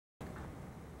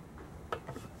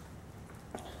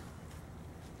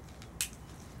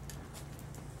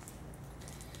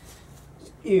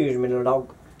Excuse me, little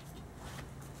dog.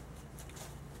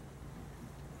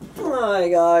 Hi,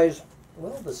 guys.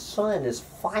 Well, the sun is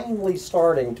finally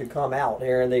starting to come out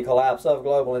here in the collapse of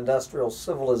global industrial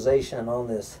civilization on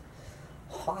this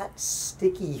hot,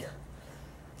 sticky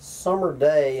summer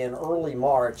day in early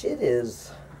March. It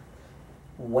is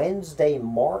Wednesday,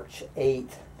 March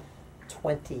 8th,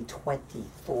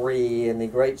 2023 in the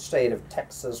great state of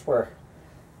Texas, where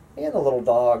me and the little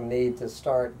dog need to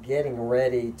start getting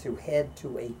ready to head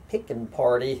to a pickin'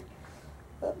 party.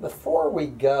 But before we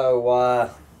go, I'm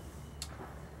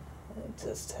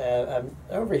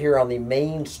over here on the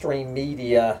mainstream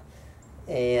media,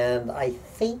 and I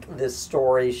think this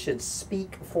story should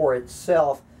speak for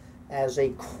itself as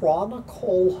a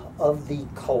chronicle of the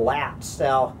collapse.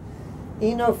 Now,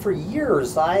 you know, for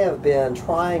years I have been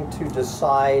trying to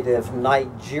decide if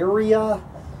Nigeria,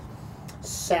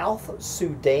 South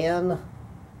Sudan,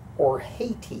 or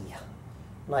Haiti.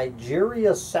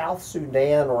 Nigeria, South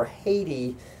Sudan, or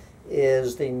Haiti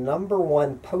is the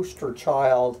 #1 poster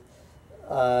child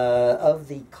of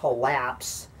the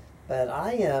collapse. But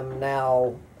I am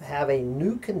now have a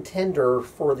new contender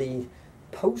for the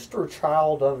poster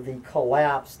child of the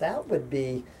collapse. That would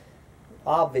be,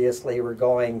 obviously we're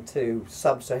going to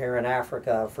sub-Saharan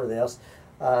Africa for this.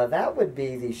 That would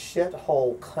be the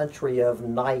shithole country of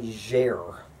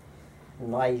Niger.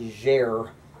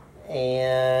 Niger.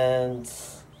 And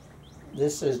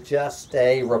this is just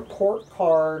a report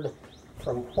card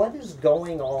from what is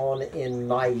going on in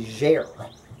Niger.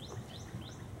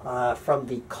 From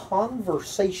the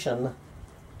Conversation,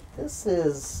 this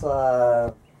is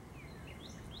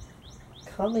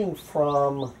coming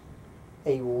from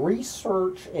a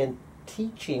research and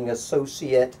teaching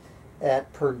associate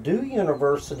at Purdue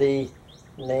University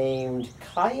named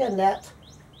Kayanet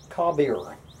Kabir.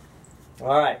 All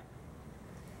right.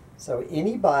 So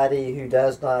anybody who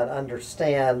does not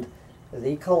understand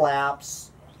the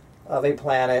collapse of a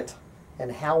planet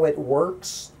and how it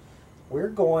works, we're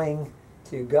going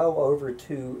to go over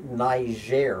to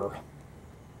Niger.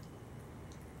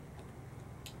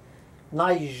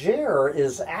 Niger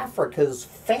is Africa's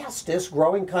fastest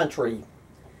growing country.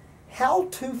 How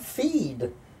to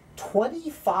feed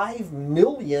 25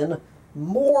 million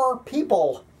more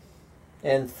people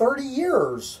in 30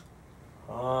 years.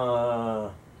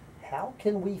 How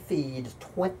can we feed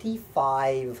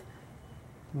 25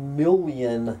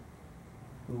 million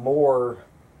more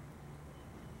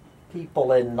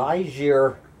people in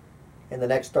Niger in the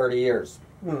next 30 years?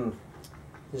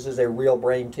 This is a real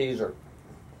brain teaser.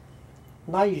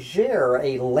 Niger,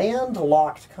 a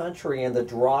landlocked country in the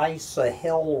dry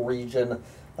Sahel region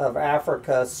of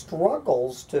Africa,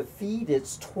 struggles to feed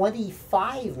its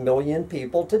 25 million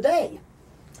people today.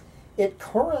 It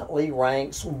currently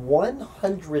ranks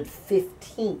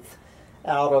 115th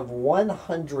out of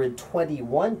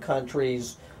 121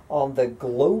 countries on the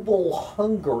Global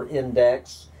Hunger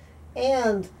Index,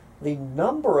 and the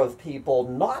number of people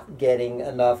not getting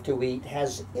enough to eat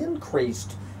has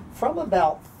increased from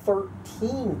about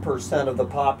 13% of the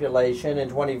population in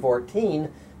 2014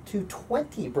 to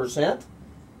 20%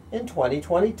 in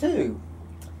 2022.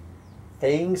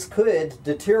 Things could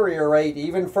deteriorate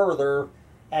even further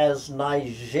as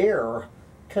Niger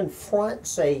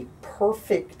confronts a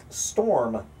perfect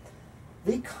storm.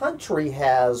 The country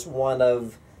has one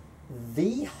of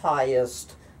the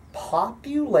highest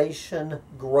population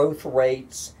growth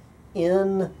rates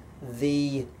in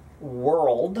the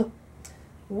world,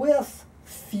 with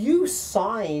few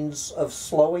signs of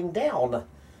slowing down.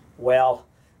 Well,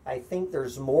 I think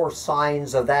there's more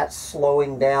signs of that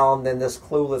slowing down than this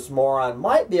clueless moron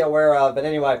might be aware of, but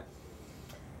anyway.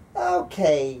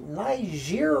 Okay,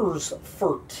 Niger's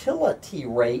fertility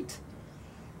rate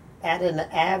at an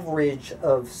average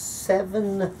of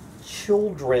 7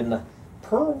 children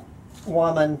per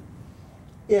woman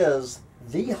is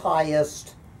the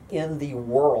highest in the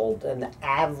world. An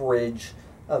average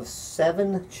of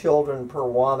 7 children per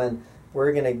woman.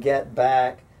 We're going to get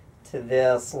back to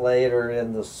this later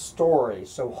in the story,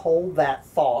 so hold that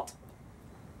thought.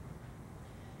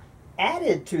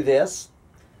 Added to this,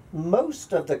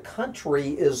 most of the country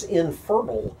is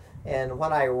infertile, and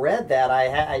when I read that,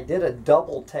 I did a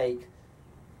double take.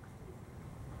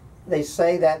 They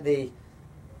say that the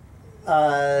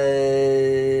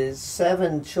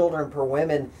 7 children per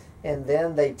woman, and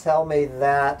then they tell me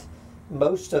that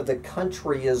most of the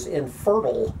country is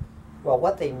infertile. Well,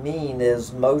 what they mean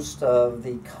is most of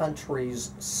the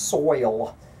country's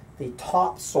soil, the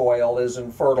topsoil, is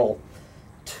infertile.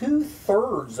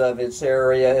 2/3 of its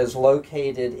area is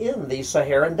located in the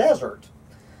Saharan Desert.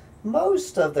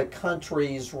 Most of the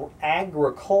country's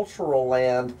agricultural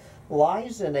land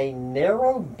lies in a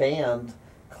narrow band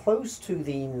close to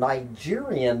the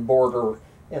Nigerian border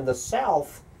in the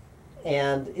south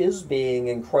and is being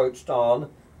encroached on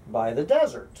by the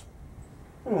desert.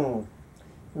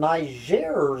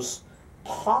 Niger's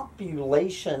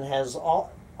population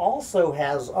also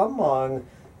has among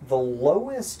the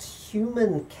lowest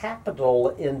human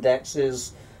capital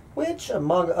indexes, which,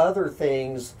 among other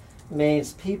things,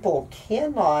 means people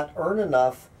cannot earn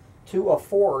enough to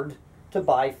afford to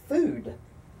buy food,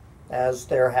 as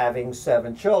they're having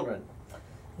 7 children.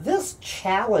 This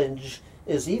challenge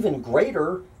is even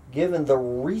greater given the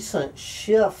recent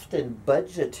shift in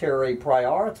budgetary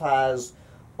priorities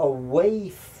away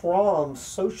from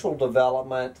social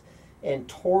development and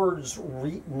towards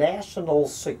national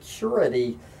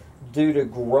security due to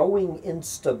growing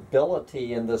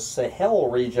instability in the Sahel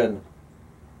region.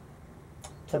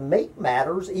 To make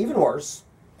matters even worse,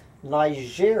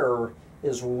 Niger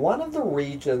is one of the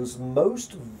regions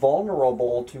most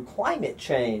vulnerable to climate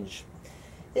change.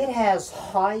 It has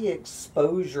high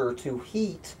exposure to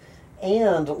heat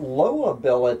and low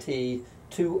ability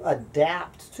to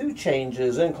adapt to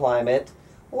changes in climate,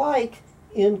 like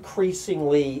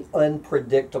increasingly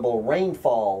unpredictable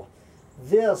rainfall.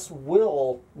 This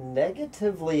will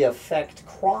negatively affect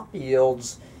crop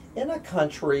yields in a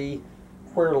country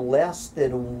where less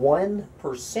than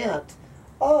 1%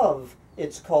 of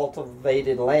its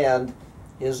cultivated land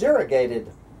is irrigated.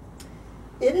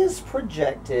 It is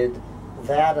projected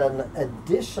that an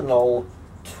additional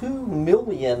 2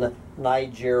 million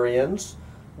Nigerians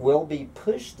will be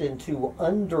pushed into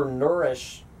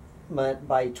undernourishment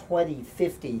by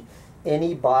 2050.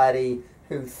 Anybody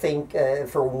who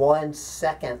for 1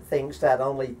 second thinks that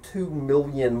only 2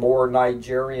 million more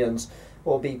Nigerians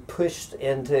will be pushed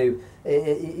into,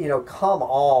 come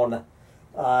on,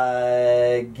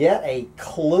 get a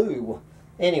clue.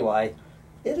 Anyway,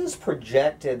 it is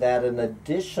projected that an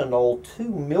additional 2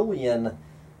 million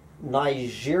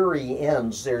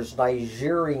Nigerians, there's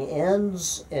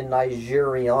Nigerians and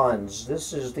Nigerians,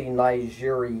 this is the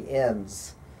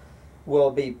Nigerians, will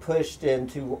be pushed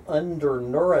into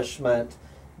undernourishment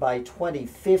by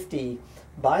 2050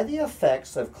 by the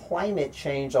effects of climate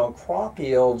change on crop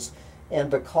yields,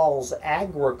 and because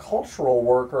agricultural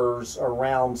workers,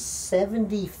 around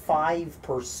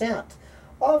 75%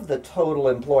 of the total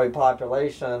employed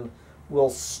population, will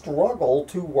struggle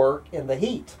to work in the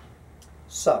heat.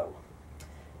 So,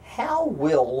 how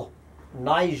will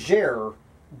Niger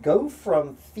go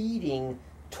from feeding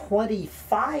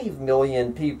 25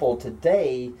 million people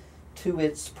today to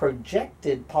its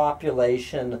projected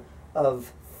population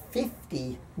of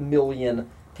 50 million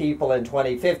people in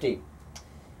 2050?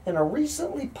 In a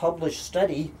recently published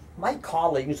study, my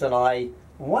colleagues and I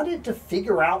wanted to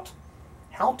figure out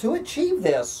how to achieve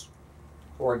this,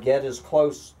 or get as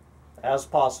close as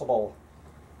possible.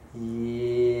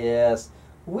 Yes,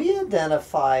 we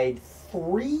identified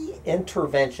 3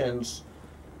 interventions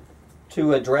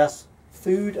to address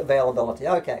food availability.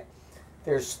 Okay,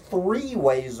 there's 3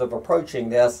 ways of approaching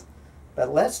this,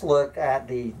 but let's look at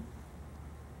the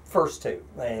first 2.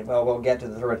 Well, we'll get to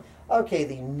the third. Okay,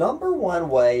 the number 1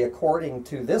 way, according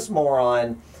to this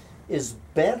moron, is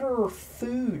better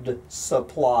food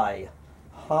supply.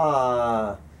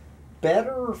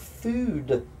 Better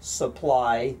food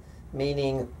supply,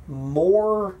 meaning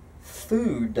more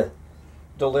food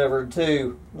delivered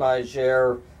to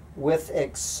Niger with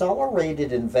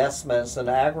accelerated investments in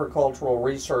agricultural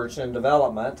research and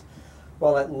development.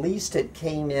 Well, at least it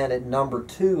came in at number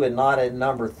 2 and not at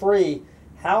number 3.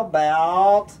 How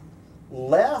about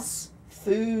less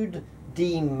food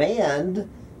demand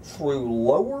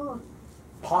through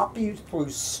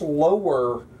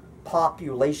slower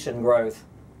population growth?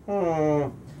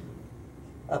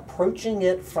 Approaching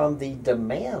it from the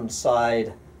demand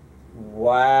side.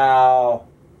 Wow,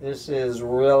 this is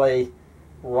really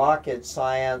rocket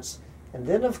science. And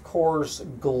then, of course,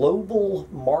 global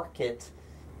market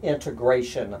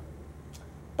integration.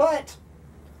 But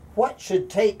what should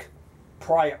take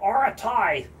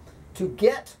priority to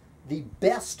get the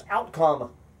best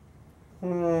outcome?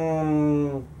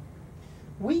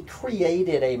 We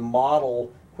created a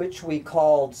model which we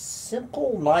called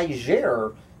Simple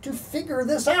Niger to figure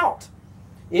this out.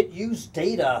 It used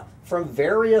data from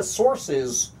various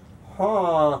sources,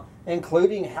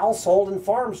 including household and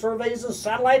farm surveys and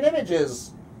satellite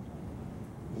images.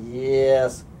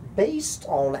 Yes, based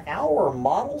on our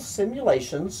model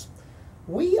simulations,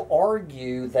 we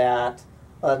argue that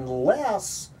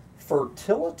unless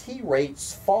fertility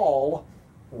rates fall,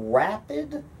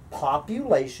 rapid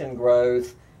population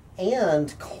growth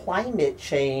and climate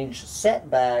change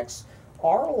setbacks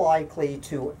are likely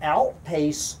to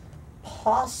outpace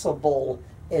possible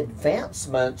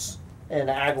advancements in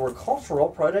agricultural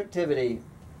productivity.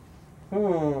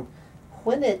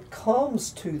 When it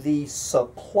comes to the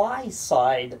supply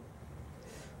side,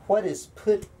 what is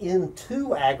put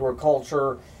into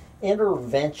agriculture,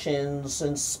 interventions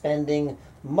and spending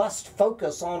must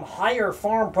focus on higher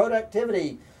farm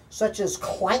productivity, such as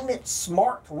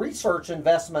climate-smart research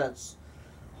investments,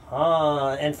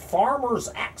 and farmers'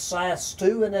 access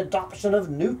to and adoption of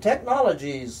new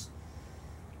technologies.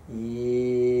 Yes.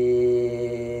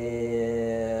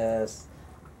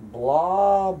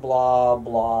 Blah, blah,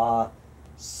 blah.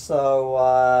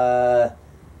 So,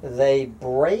 they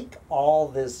break all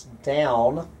this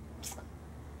down,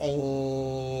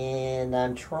 and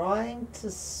I'm trying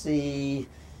to see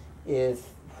if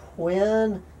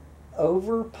when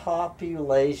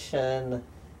overpopulation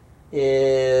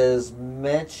is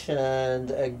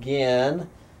mentioned again,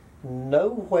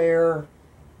 nowhere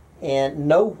in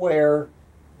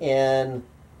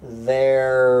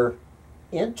their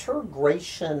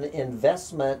integration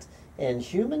investment in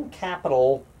human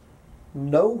capital,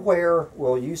 nowhere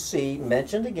will you see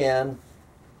mentioned again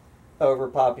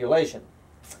overpopulation.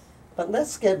 But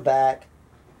let's get back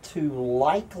to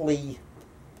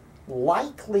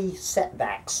likely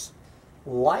setbacks.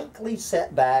 Likely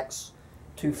setbacks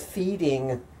to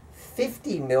feeding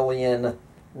 50 million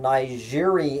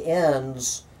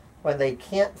Nigerians when they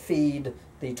can't feed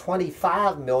the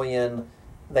 25 million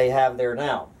they have there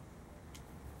now.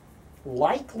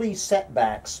 Likely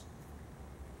setbacks.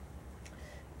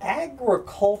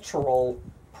 Agricultural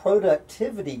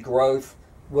productivity growth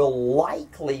will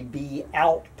likely be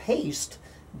outpaced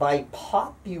by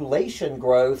population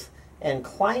growth and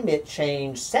climate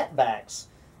change setbacks.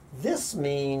 This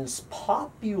means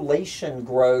population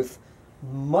growth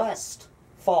must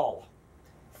fall.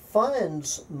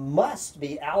 Funds must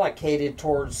be allocated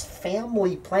towards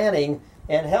family planning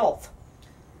and health.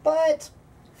 But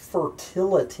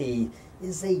fertility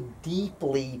is a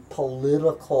deeply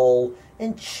political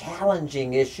and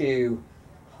challenging issue,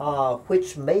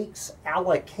 which makes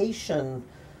allocation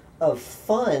of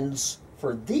funds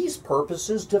for these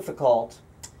purposes difficult.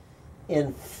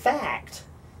 In fact,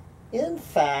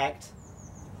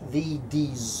 the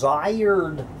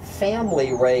desired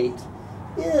family rate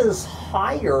is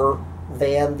higher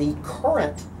than the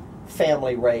current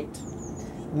family rate,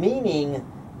 meaning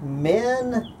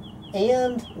men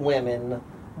and women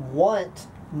want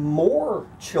more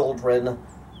children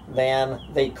than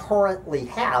they currently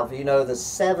have. You know, the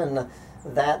 7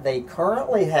 that they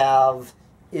currently have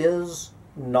is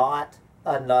not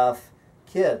enough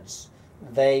kids.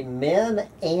 Men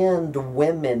and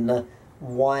women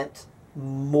want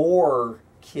more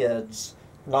kids,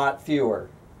 not fewer.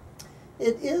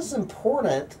 It is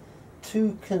important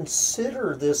to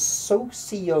consider this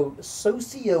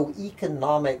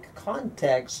socioeconomic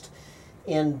context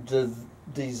in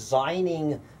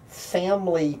designing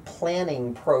family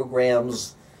planning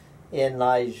programs in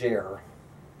Niger.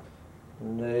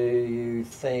 Do you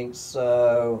think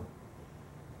so?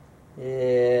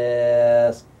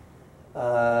 Yes.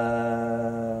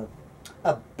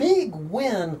 A big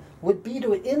win would be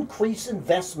to increase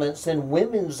investments in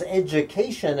women's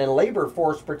education and labor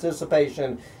force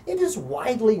participation. It is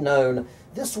widely known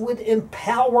this would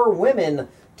empower women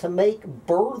to make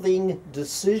birthing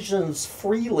decisions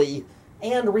freely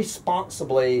and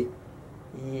responsibly.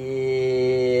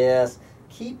 Yes.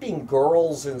 Keeping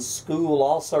girls in school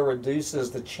also reduces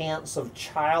the chance of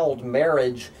child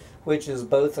marriage, which is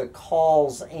both a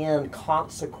cause and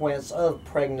consequence of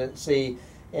pregnancy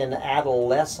in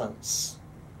adolescence.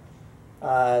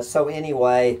 So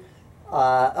anyway,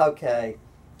 okay.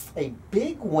 A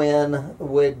big win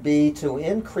would be to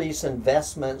increase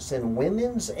investments in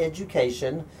women's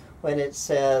education when it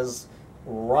says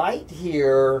right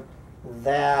here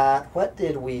that, what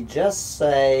did we just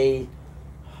say?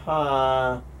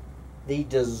 The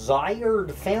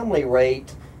desired family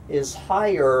rate is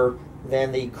higher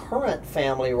than the current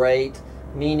family rate,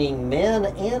 meaning men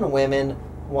and women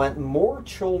want more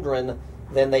children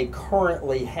than they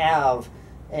currently have.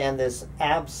 And this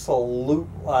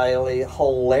absolutely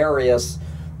hilarious,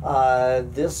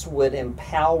 this would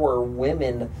empower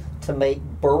women to make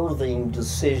birthing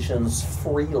decisions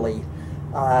freely.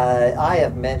 I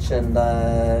have mentioned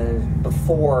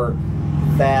before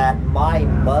that my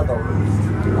mother,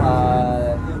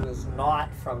 who was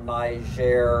not from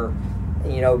Niger,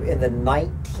 you know, in the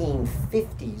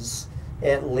 1950s,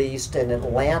 at least in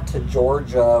Atlanta,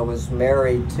 Georgia, was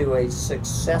married to a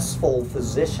successful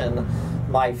physician,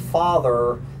 my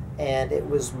father, and it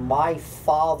was my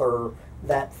father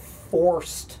that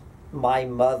forced my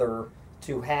mother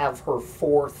to have her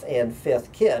fourth and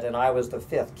fifth kid, and I was the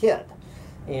fifth kid.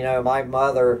 You know, my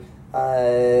mother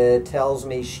tells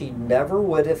me she never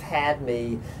would have had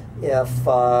me if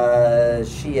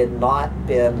she had not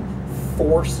been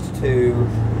forced to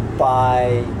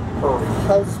by her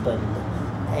husband,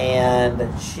 and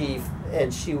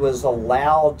she was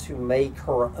allowed to make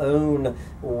her own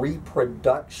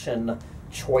reproduction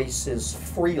choices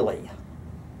freely.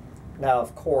 Now,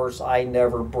 of course, I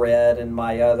never bred, and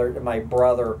my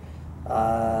brother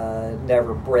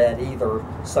never bred either.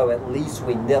 So at least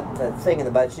we nipped the thing in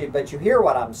the bud. But you hear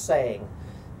what I'm saying?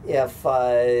 If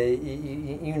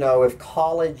you know, if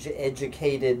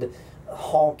college-educated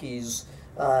honkies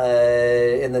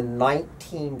in the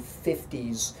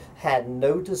 1950s had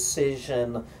no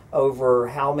decision over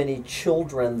how many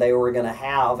children they were going to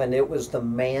have, and it was the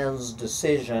man's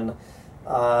decision.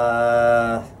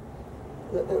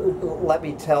 Let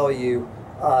me tell you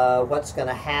what's going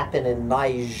to happen in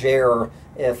Niger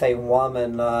if a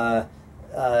woman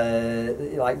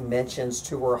like mentions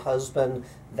to her husband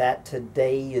that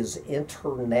today is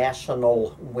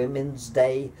International Women's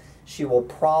Day. She will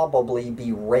probably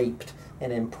be raped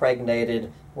and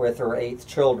impregnated with her eighth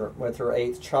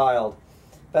child.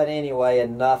 But anyway,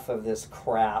 enough of this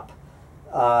crap.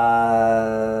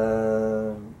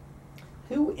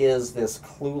 Who is this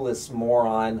clueless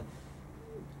moron?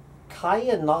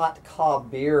 Kayanat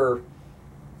Kabir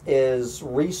is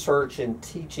research and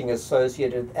teaching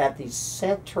associate at the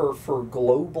Center for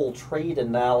Global Trade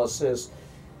Analysis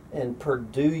in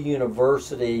Purdue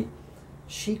University.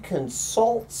 She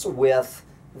consults with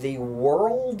the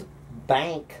World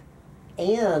Bank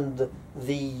and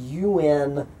the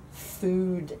UN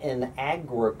Food and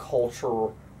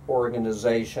Agriculture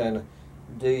Organization.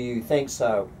 Do you think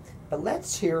so? But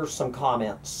let's hear some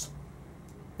comments.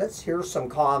 Let's hear some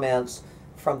comments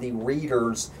from the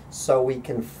readers so we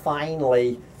can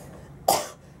finally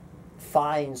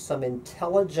find some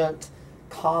intelligent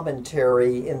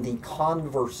commentary in the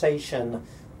conversation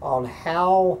on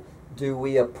how do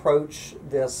we approach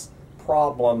this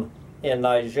problem in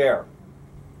Niger.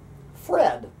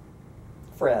 Fred.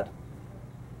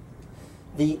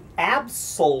 The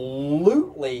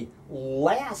absolutely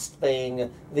last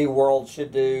thing the world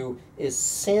should do is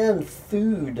send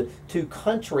food to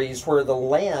countries where the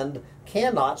land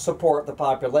cannot support the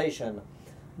population.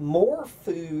 More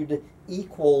food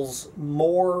equals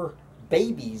more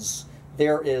babies.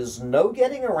 There is no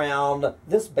getting around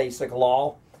this basic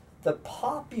law. The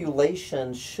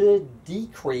population should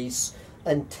decrease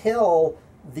until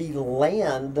the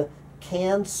land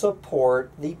can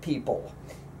support the people.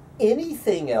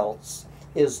 Anything else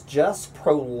is just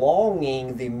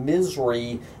prolonging the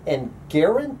misery and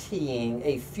guaranteeing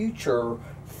a future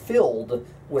filled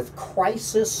with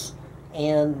crisis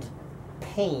and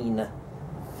pain.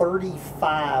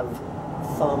 35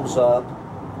 thumbs up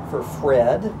for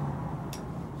Fred.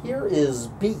 Here is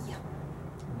B.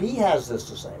 B has this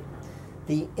to say.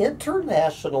 The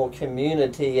international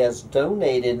community has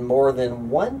donated more than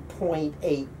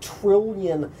 $1.8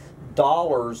 trillion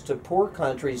to poor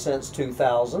countries since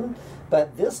 2000,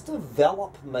 but this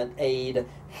development aid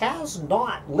has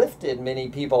not lifted many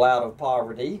people out of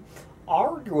poverty.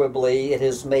 Arguably, it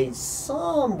has made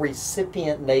some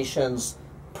recipient nations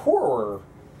poorer.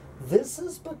 This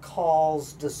is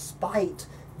because despite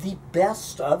the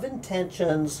best of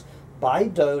intentions by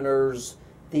donors,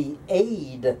 the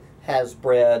aid has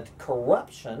bred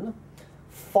corruption,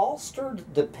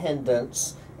 fostered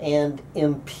dependence, and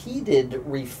impeded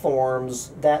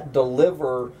reforms that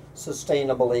deliver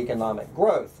sustainable economic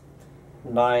growth.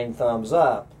 9 thumbs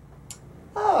up.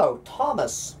 Oh,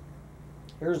 Thomas.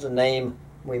 Here's a name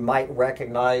we might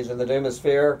recognize in the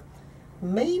Doomosphere.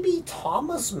 Maybe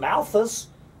Thomas Malthus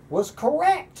was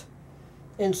correct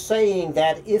in saying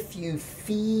that if you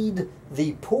feed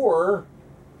the poor,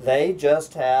 they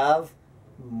just have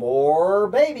more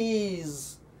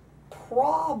babies.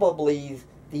 Probably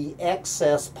the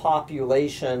excess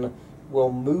population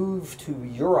will move to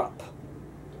Europe.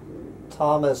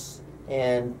 Thomas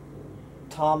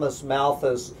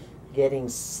Malthus getting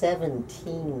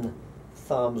 17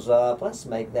 thumbs up. Let's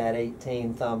make that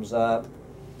 18 thumbs up.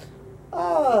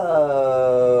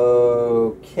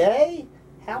 Okay.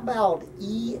 How about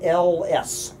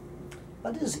ELS?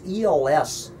 What does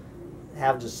ELS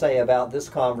have to say about this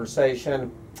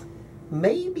conversation?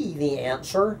 Maybe the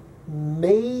answer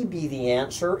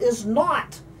is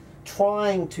not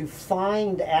trying to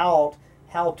find out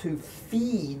how to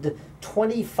feed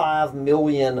 25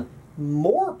 million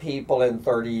more people in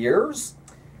 30 years.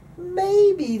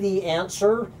 Maybe the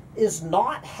answer is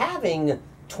not having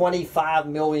 25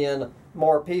 million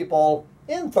more people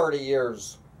in 30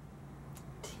 years.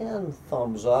 10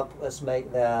 thumbs up. Let's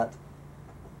make that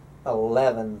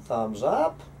 11 thumbs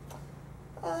up.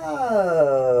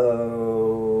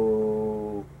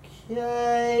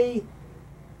 Okay.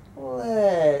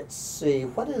 Let's see.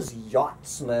 What does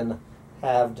Yachtsman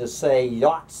have to say?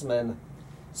 Yachtsman,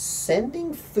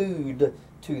 sending food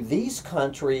to these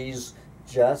countries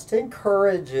just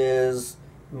encourages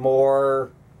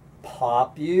more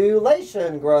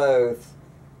population growth.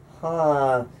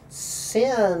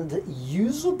 Send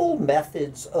usable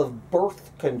methods of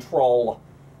birth control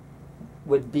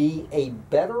would be a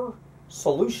better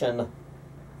solution.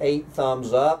 8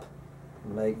 thumbs up.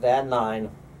 Make that 9.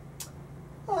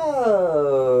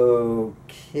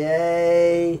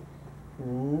 Okay.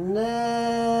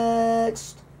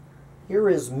 Next. Here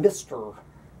is Mr.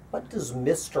 What does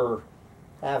Mr.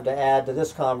 have to add to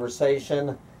this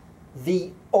conversation?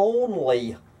 The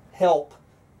only help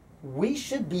we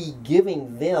should be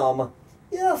giving them,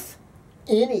 if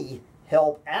any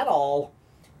help at all,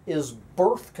 is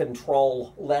birth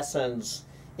control lessons.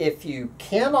 If you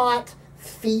cannot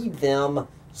feed them,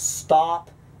 stop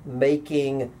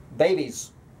making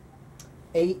babies.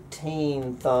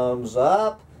 18 thumbs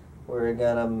up. We're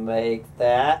gonna make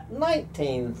that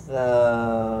 19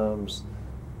 thumbs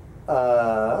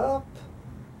up.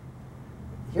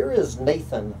 Here is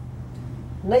Nathan.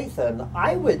 Nathan,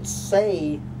 I would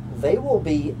say they will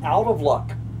be out of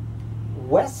luck.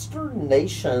 Western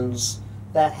nations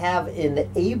that have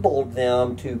enabled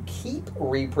them to keep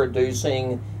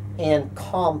reproducing and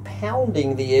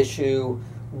compounding the issue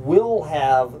will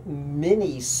have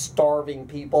many starving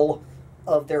people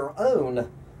of their own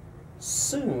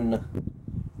soon.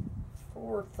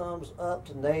 4 thumbs up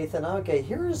to Nathan. Okay,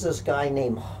 here's this guy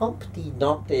named Humpty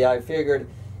Dumpty. I figured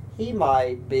he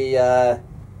might be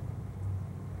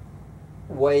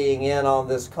weighing in on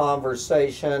this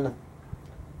conversation.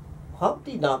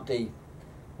 Humpty Dumpty,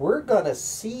 we're going to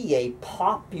see a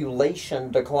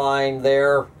population decline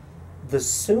there. The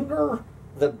sooner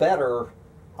the better.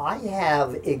 I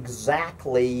have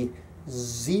exactly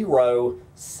 0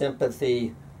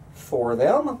 sympathy for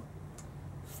them.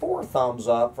 4 thumbs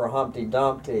up for Humpty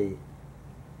Dumpty.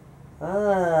 Okay.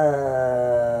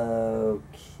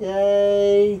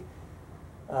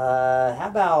 How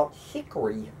about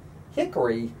Hickory?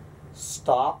 Hickory,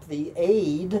 stop the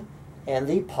aid and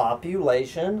the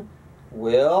population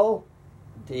will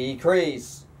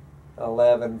decrease.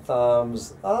 11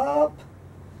 thumbs up.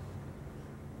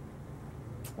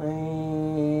 And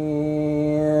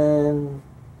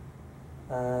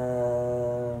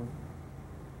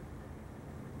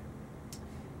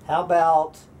how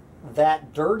about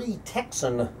that dirty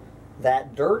Texan?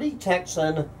 That dirty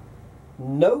Texan,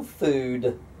 no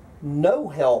food, no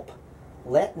help.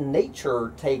 Let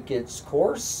nature take its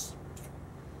course.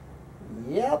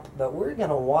 Yep, but we're going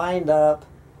to wind up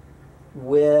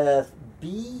with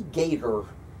B. Gator.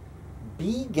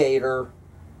 B. Gator.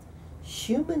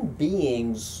 Human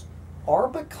beings are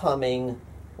becoming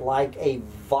like a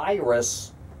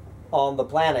virus on the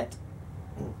planet.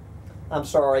 I'm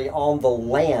sorry, on the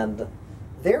land.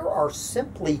 There are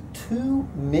simply too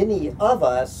many of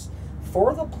us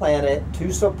for the planet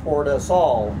to support us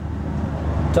all.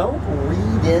 Don't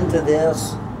read into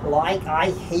this like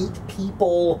I hate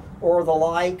people or the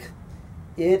like.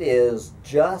 It is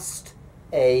just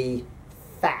a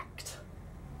fact.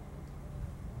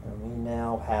 And we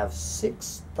now have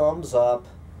 6 thumbs up,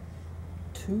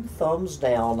 2 thumbs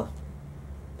down.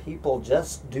 People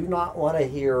just do not want to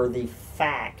hear the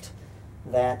fact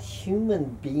that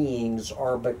human beings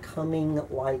are becoming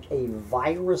like a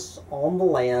virus on the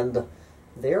land.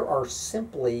 There are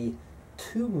simply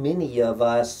too many of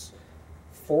us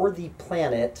for the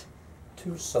planet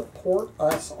to support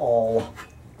us all.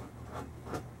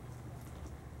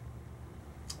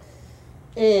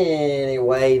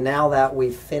 Anyway, now that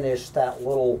we've finished that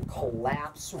little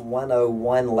Collapse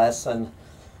 101 lesson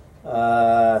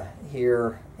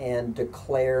here and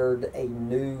declared a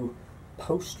new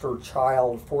poster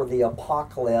child for the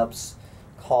apocalypse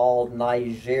called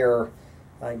Niger,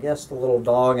 I guess the little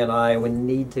dog and I would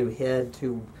need to head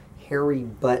to Harry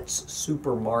Butt's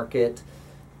supermarket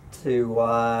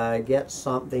to get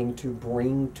something to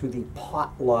bring to the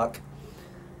potluck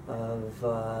of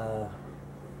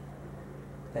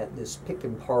at this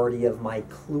pickin' party of my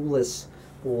clueless,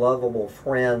 lovable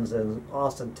friends in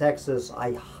Austin, Texas.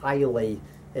 I highly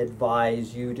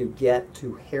advise you to get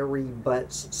to Harry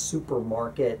Butt's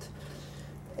supermarket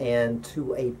and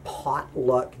to a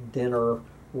potluck dinner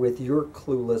with your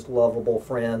clueless, lovable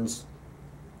friends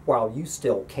while you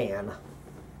still can.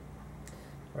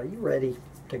 Are you ready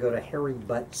to go to Harry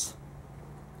Butt's?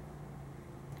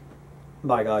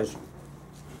 Bye, guys.